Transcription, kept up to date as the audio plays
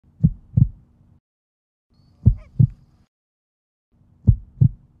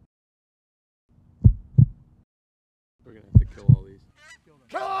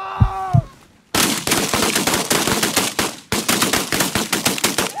You're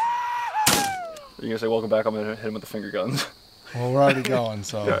gonna say welcome back, I'm gonna hit him with the finger guns. Well, we're already going,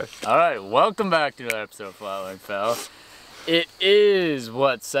 so. Okay. Alright, welcome back to another episode of Flatline Foul. It is,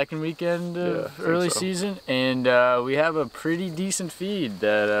 what, second weekend of early season? And we have a pretty decent feed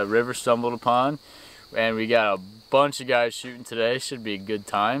that River stumbled upon. And we got a bunch of guys shooting today. Should be a good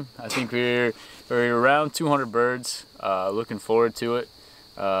time. I think we're around 200 birds. Looking forward to it.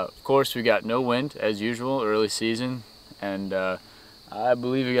 Of course, we got no wind, as usual, early season. And I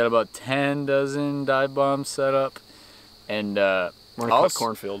believe we got about 10 dozen dive bombs set up. And we're in a cut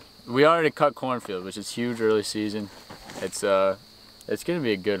cornfield. We are in a cut cornfield, which is huge early season. It's gonna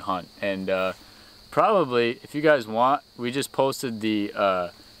be a good hunt. And probably, if you guys want, we just posted the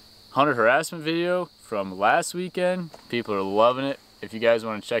hunter harassment video from last weekend. People are loving it. If you guys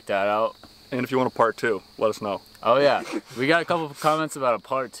want to check that out. And if you want a part 2, let us know. Oh yeah, we got a couple of comments about a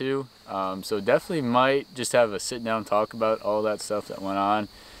part 2. So definitely might just have a sit down talk about all that stuff that went on.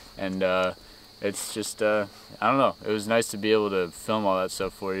 And it's just, I don't know, it was nice to be able to film all that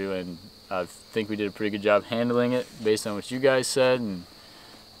stuff for you, and I think we did a pretty good job handling it based on what you guys said.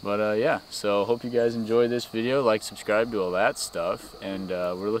 But yeah, so hope you guys enjoy this video, like, subscribe, do all that stuff, and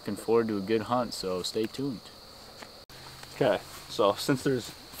we're looking forward to a good hunt, so stay tuned. Okay, so since there's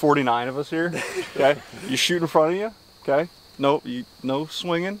 49 of us here, okay, you shoot in front of you, okay, no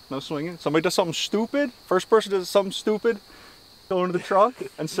swinging, no swinging. Somebody does something stupid, first person does something stupid, go into the truck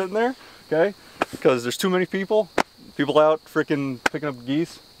and sitting there, okay, because there's too many people out freaking picking up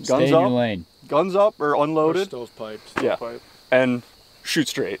geese, guns Stay up, in your lane. Guns up or unloaded, Stovepipe. yeah, and shoot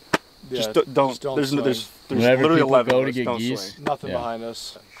straight. Yeah, just don't there's literally 11 go of to us, get don't geese, swing. Nothing behind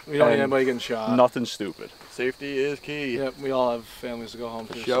us. We don't need anybody getting shot. Nothing stupid. Safety is key. Yep, we all have families to go home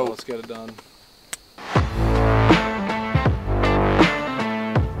to, so let's get it done.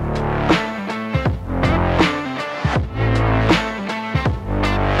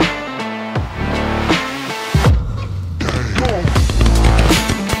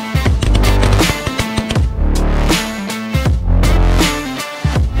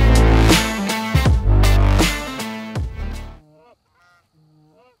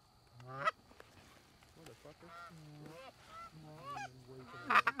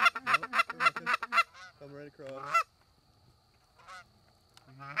 Come right across.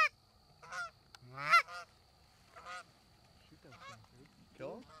 Shoot that thing, dude.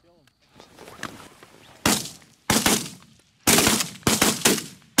 Kill him? Kill him.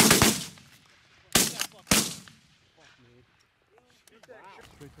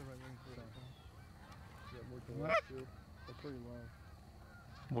 Straight to right wing for that, huh? Yeah, more to the left too. They're pretty low.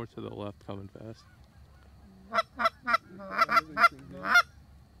 More to the left, coming fast. They're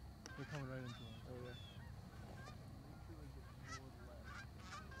coming right into it. Oh yeah.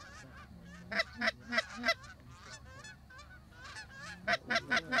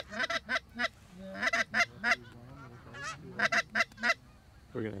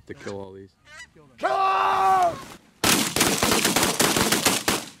 We're gonna have to kill all these.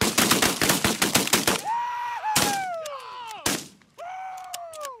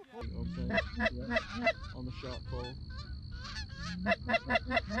 On the shot pole.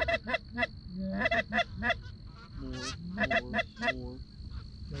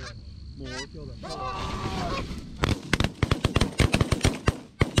 More. Kill them.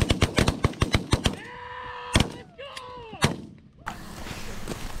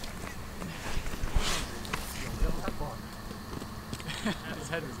 His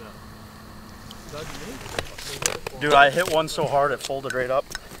head was up. Dude, I hit one so hard it folded right up.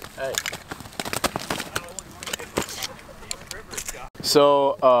 Hey.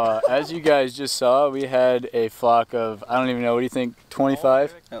 So, as you guys just saw, we had a flock of, I don't even know, what do you think,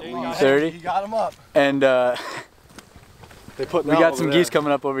 25? At least. 30? You got him up. And They put we got some geese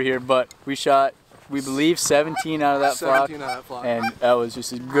coming up over here, but we shot, we believe, 17 out of that flock. 17 out of that flock. And that was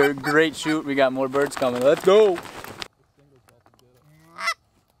just a great shoot. We got more birds coming. Let's go!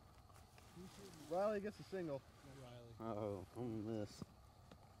 Riley gets a single. Oh, on this.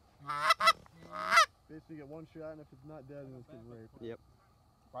 Basically get one shot, and if it's not dead, then it's getting raped. Yep.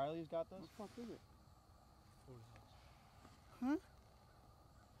 Riley's got this? What the fuck is it? Huh?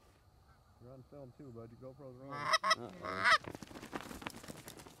 You're on film too, bud. Your GoPro's wrong.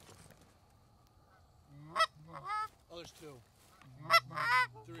 Oh, there's 2.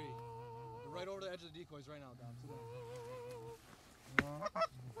 3. They're right over the edge of the decoys right now, Dom.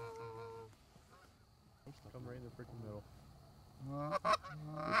 Come right in the freaking middle.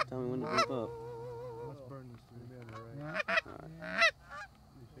 Just tell me when to jump up. Let's burn this 3 man right. Alright.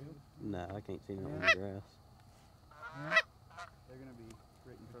 You see them? Nah, I can't see them on the grass. They're gonna be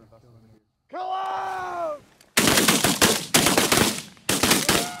Come on!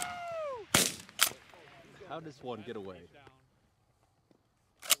 How'd this one get away?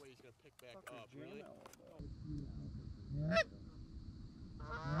 He's gonna pick back up, really?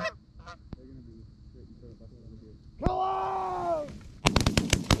 Come on!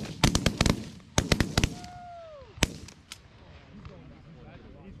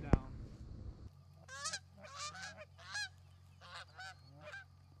 He's down.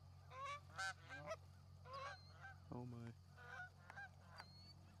 Oh my.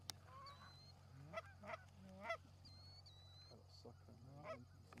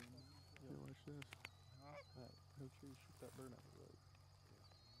 Here, watch this. Alright, make sure you shoot that bird out of the way.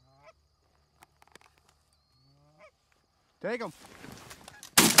 Take him.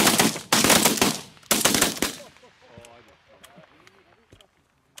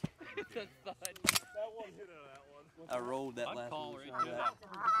 I rolled that last one.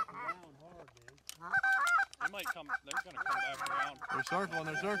 They might come, they're gonna come back around. They're circling,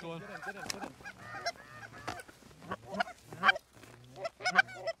 they're circling.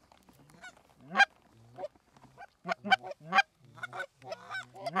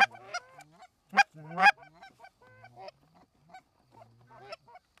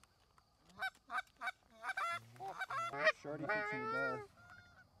 Shorty fixing to die.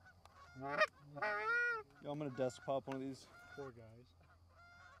 Yo, I'm gonna desk pop one of these. Poor guys.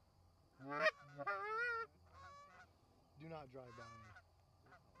 Do not drive by him.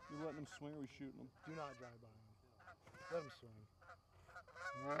 You letting them swing or we shooting them? Do not drive by him. Let them swing.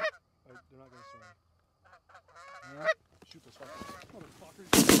 They're not gonna swing. Shoot those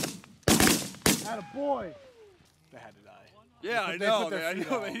fuckers. Atta boy! They had to die. Yeah, I They know. put their I feet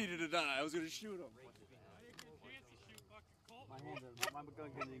know out. they needed to die. I was gonna shoot them. My gun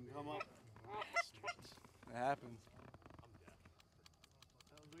couldn't even come up. It happens.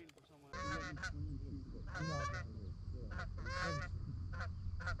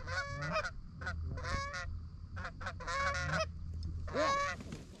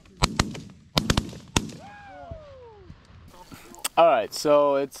 Alright,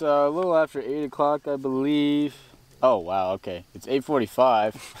 so it's a little after 8 o'clock, I believe. Oh, wow, okay. It's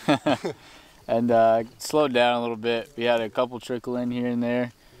 8:45. And slowed down a little bit. We had a couple trickle in here and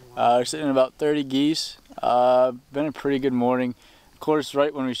there. We're sitting at about 30 geese. Been a pretty good morning. Of course,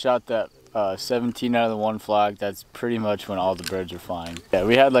 right when we shot that 17 out of the one flock, that's pretty much when all the birds were flying. Yeah,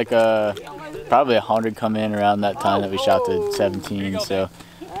 we had like probably 100 come in around that time that we shot the 17. So,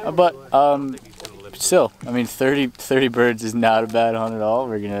 but still, I mean, 30 birds is not a bad hunt at all.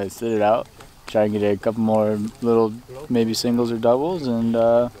 We're gonna sit it out, try and get a couple more little maybe singles or doubles, and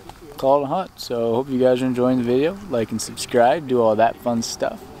call it a hunt. So hope you guys are enjoying the video. Like and subscribe, do all that fun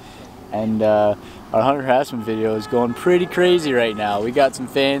stuff. And our hunter harassment video is going pretty crazy right now. We got some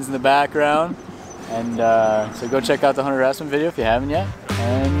fans in the background, and so go check out the hunter harassment video if you haven't yet.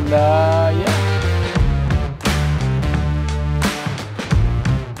 And yeah.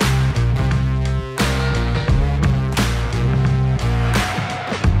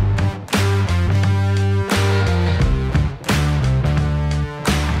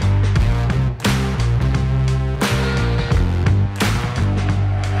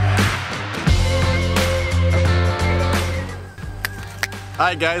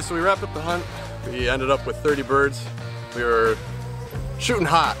 Alright guys, so we wrapped up the hunt. We ended up with 30 birds. We were shooting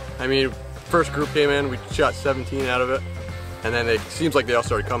hot. I mean, first group came in, we shot 17 out of it. And then it seems like they all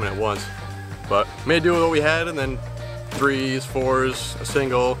started coming at once. But made do with what we had, and then 3s, 4s, a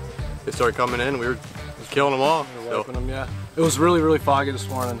single. They started coming in, we were killing them all. Wiping them, yeah. It was really, really foggy this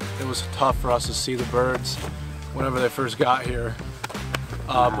morning. It was tough for us to see the birds whenever they first got here.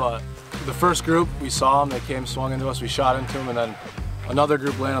 But the first group, we saw them, they came swung into us, we shot into them, and then another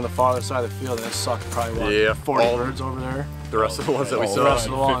group landed on the farther side of the field, and it sucked probably, what, 40 birds over there? The rest of the ones that we The saw. rest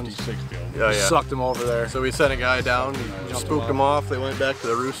of the ones, 50, 60 of them. Yeah, yeah. sucked them over there. So we sent a guy down, we spooked them off, they went back to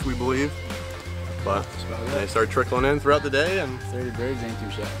the roost, we believe. But they started trickling in throughout the day, and 30 birds ain't too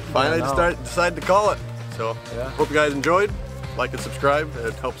shabby. finally decided to call it. So Yeah. hope you guys enjoyed. Like and subscribe,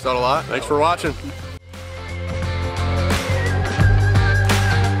 it helps out a lot. Thanks for watching.